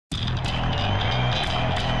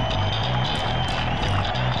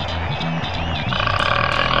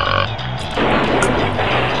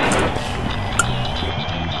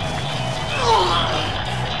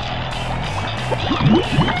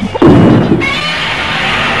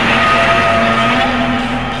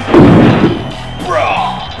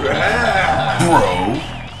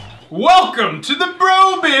Welcome to the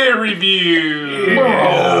Bro Beer Review!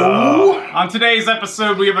 Bro. On today's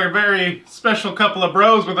episode, we have a very special couple of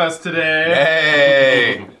bros with us today.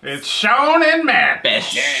 Hey! It's Sean and Matt.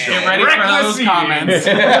 Best Get ready for those comments.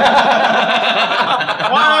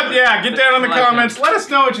 Well, yeah, get down in the comments. Let us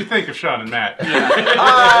know what you think of Sean and Matt.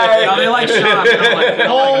 Hi! No, they like Sean. They don't like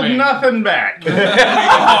Hold me. nothing back.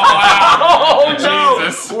 Oh no!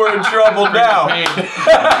 Jesus. We're in trouble now.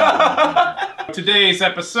 Today's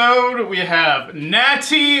episode, we have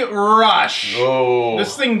Natty Rush. Oh.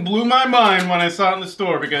 This thing blew my mind when I saw it in the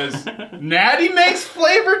store because Natty makes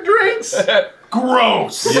flavored drinks?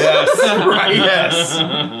 Gross. Yes. Right. Yes.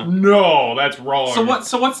 No, that's wrong. So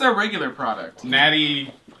what's their regular product?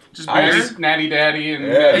 Natty, Just I beer? just- Natty Daddy, and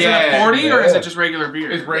Yeah. Is it a 40 or is it just regular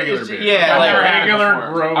beer? it's regular beer. Yeah, I've like never had regular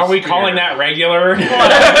before. gross. Are we beer. calling that regular?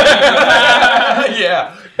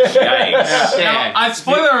 Yeah. Yikes. Now, I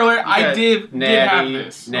spoiler alert, I did have Natty,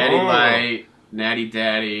 this. Natty Oh. Light, Natty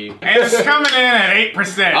Daddy. And it's coming in at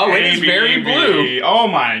 8%. Oh, it is very ABV. blue. Oh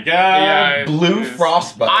my god. Yeah, it Blue is.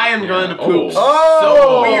 frostbite. I am going to poop. Oh.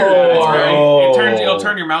 So weird. It's very, Oh. it'll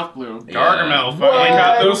turn your mouth blue. Gargamel What? finally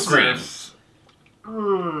got those What? strips.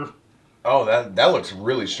 Oh, that looks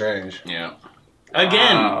really strange. Yeah.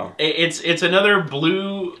 Again, Wow. it's another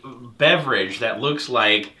blue beverage that looks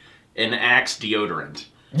like an Axe deodorant.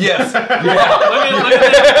 Yes. Look at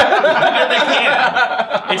the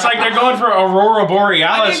can. It's like they're going for Aurora I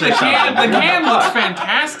Borealis think or something. the can looks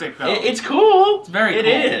fantastic though. It's cool. It's very It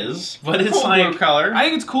cool. is, but it's Cool like blue color. I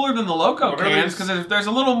think it's cooler than the Loco What are cans these because there's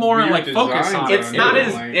a little more weird like focus designs on on it. It's not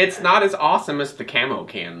as Like- it's not as awesome as the camo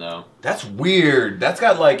can though. That's weird. That's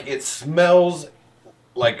got like, it smells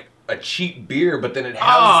like a cheap beer, but then it has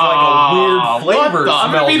like a weird flavor what the- I'm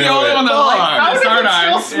smell gonna be the to only it. one that How likes does this, aren't it I?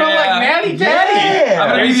 still smell like Natty Daddy? Yeah. I'm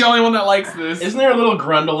gonna be the only one that likes this. isn't there a little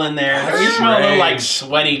grundle in there? That's You smell a little like strange.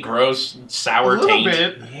 sweety, gross, A sour little taint.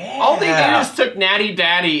 bit. All they did is took Natty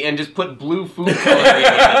Daddy and just put blue food coloring in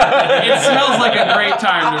it. It smells like a great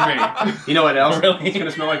time to me. You know what else? Really? It's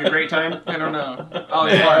gonna smell like a great time. I don't know. Oh, Oh,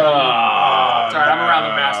 yeah. Sorry, I'm around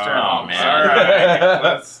the master at Oh, home. man. All right,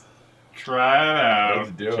 let's try it out.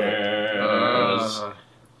 Let's do it. Cheers.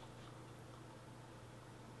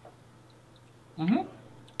 Mhm.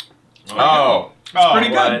 Oh. Oh, Pretty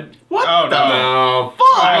good. What Oh, the? No.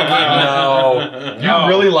 Oh, No. You No.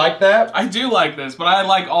 really like that? I do like this, but I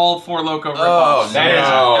like all Four Loko ripoffs. Oh, That is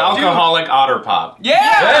no. alcoholic otter pop.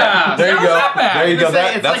 Yeah! There you How's go. that bad? There you go. It's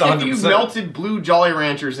That's like if 100%. you melted blue Jolly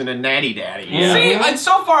Ranchers in a Natty Daddy. Yeah. See,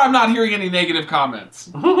 so far I'm not hearing any negative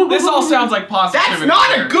comments. This all sounds like positivity. That's not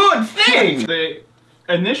here. a good thing! The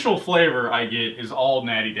initial flavor I get is all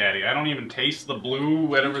Natty Daddy. I don't even taste the blue,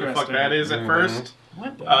 whatever the fuck Interesting. that is at first.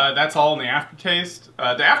 What the? That's all in the aftertaste.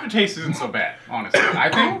 The aftertaste isn't so bad, honestly. I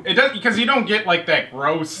think it does because you don't get like that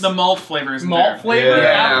gross The malt flavor is malt flavor Yeah.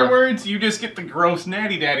 afterwards. You just get the gross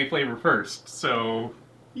Natty Daddy flavor first. So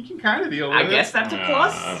you can kind of deal with I it. guess that's a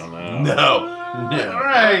plus. I don't know. No. All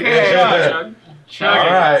right, Okay. good shot. Chug. Chug All it.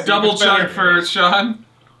 right. See if Double it's better. chug for Sean.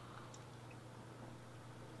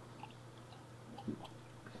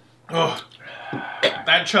 Oh,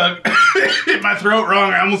 that chug hit my throat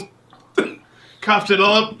wrong. I almost coughed it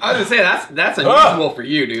up. I was gonna say that's unusual for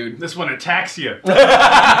you, dude. This one attacks you. Like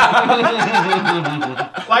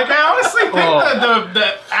I honestly think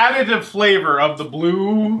the additive flavor of the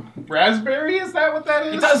blue raspberry, is that what that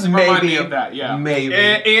is? It does remind me of that, yeah. Maybe.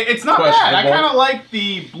 It's not bad. I Questionable. kind of like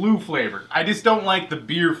the blue flavor. I just don't like the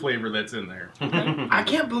beer flavor that's in there. I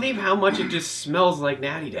can't believe how much it just smells like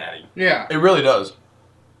Natty Daddy. Yeah. It really does.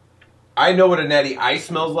 I know what a Natty Ice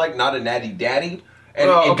smells like, not a Natty Daddy. And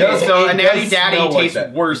Well, okay, so a Natty does Daddy smell like tastes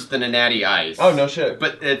that. worse than a Natty Ice. Oh, no shit.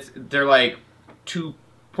 But they're like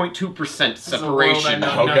 2.2% is a world I separation.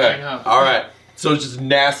 know. Okay. nothing of. All right. So it's just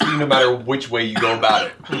nasty no matter which way you go about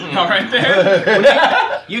it. All right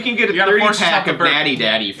there. You can get a You gotta 30 force yourself pack to of burp. Natty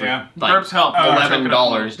Daddy for Yeah. like Burps help.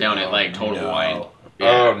 $11 down at like Total Wine.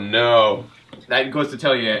 Oh, no. That goes to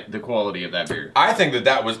tell you the quality of that beer. I think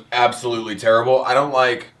that was absolutely terrible. I don't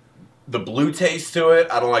like the blue taste to it.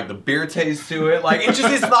 I don't like the beer taste to it. Like, it's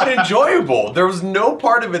not enjoyable. There was no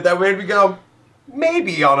part of it that made me go,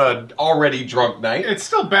 maybe on an already drunk night. It's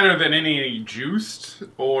still better than any juiced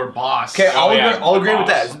or Boss. Okay, I'll yeah, agree with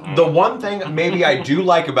Boss. that. The one thing maybe I do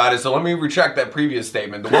like about it, so let me retract that previous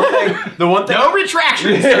statement. The one thing, No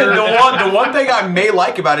retraction, sir. the one thing I may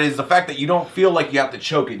like about it is the fact that you don't feel like you have to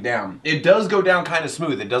choke it down. It does go down kind of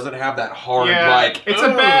smooth. It doesn't have that hard like. it's a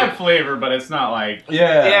bad flavor, but it's not like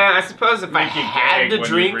Yeah, I suppose if I make you had gag to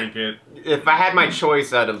when you drink, it. if I had my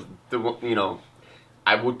choice out of the,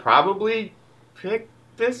 I would probably pick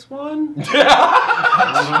this one.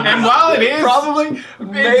 And while it is Probably,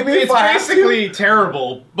 maybe it's if I have to. basically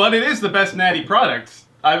terrible, but it is the best Natty product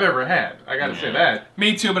I've ever had. I gotta say that.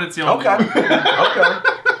 Me too, but it's the only Okay. one. Okay.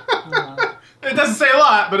 It doesn't say a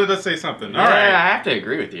lot, but it does say something. All Yeah, right. I have to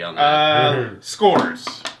agree with you on that.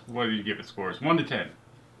 Scores. What do you give it scores? 1 to 10.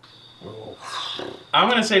 I'm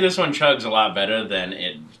gonna say this one chugs a lot better than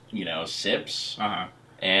it, sips, Uh-huh.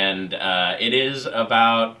 and it is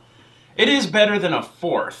better than a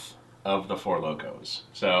fourth of the Four Lokos.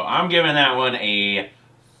 So I'm giving that one a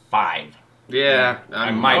 5. Yeah, I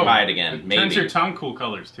might buy it again. Turns Maybe. your tongue cool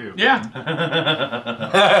colors, too. Yeah.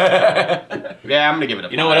 Yeah, I'm gonna give it a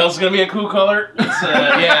 5. You know what else is gonna be a cool color? It's,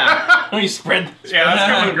 Yeah. Let me spread. Yeah,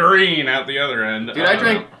 that's going green out the other end. Dude, I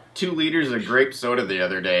drank 2 liters of grape soda the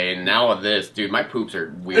other day, and now with this, dude, my poops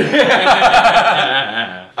are weird.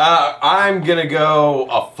 I'm gonna go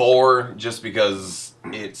a 4 just because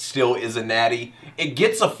it still is a natty. It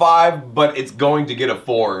gets a 5, but it's going to get a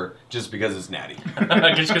 4 just because it's natty.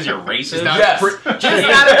 Just because you're racist. Yes. Just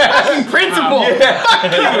out of fucking principle.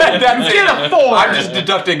 That's Get it. a 4. I'm just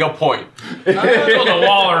deducting a point. Build a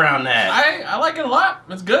wall around that. I like it a lot.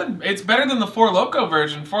 It's good. It's better than the Four Loko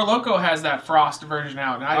version. Four Loko has that frost version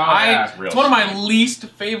out. And yeah, it's one of my least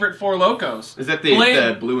favorite Four Lokos. Is that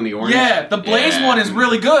the blue and the orange? Yeah, the Blaze one is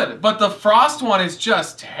really good, but the Frost one is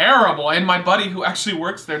just terrible. And my buddy who actually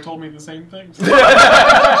works there told me the same thing. So,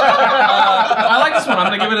 I like this one. I'm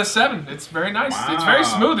gonna give it a 7. It's very nice. Wow. It's very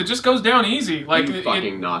smooth. It just goes down easy. Like You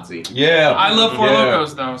fucking Nazi. Yeah. I love Four Yeah.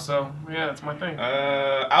 Lokos though, so yeah, that's my thing.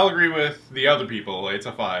 I'll agree with the other people. It's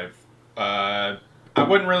a 5. I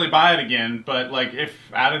wouldn't really buy it again, but like if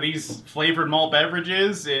out of these flavored malt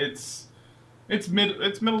beverages, it's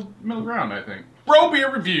middle ground, I think. Bro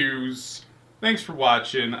Beer Reviews. Thanks for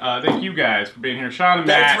watching. Thank you guys for being here. Sean and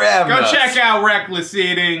Thanks Matt. for having Go us. check out Reckless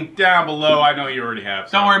Eating down below. I know you already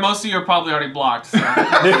have. Don't worry, most of you are probably already blocked. So.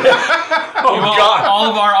 Oh Well, God.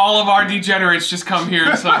 all of our degenerates just come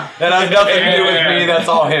here. So That has nothing to do with me. That's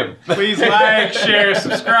all him. Please like, share,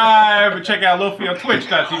 subscribe, and check out Loafy on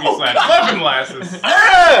twitch.tv/LoafingGlasses.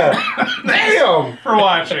 Damn. For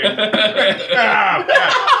watching. Ah,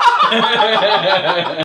 God.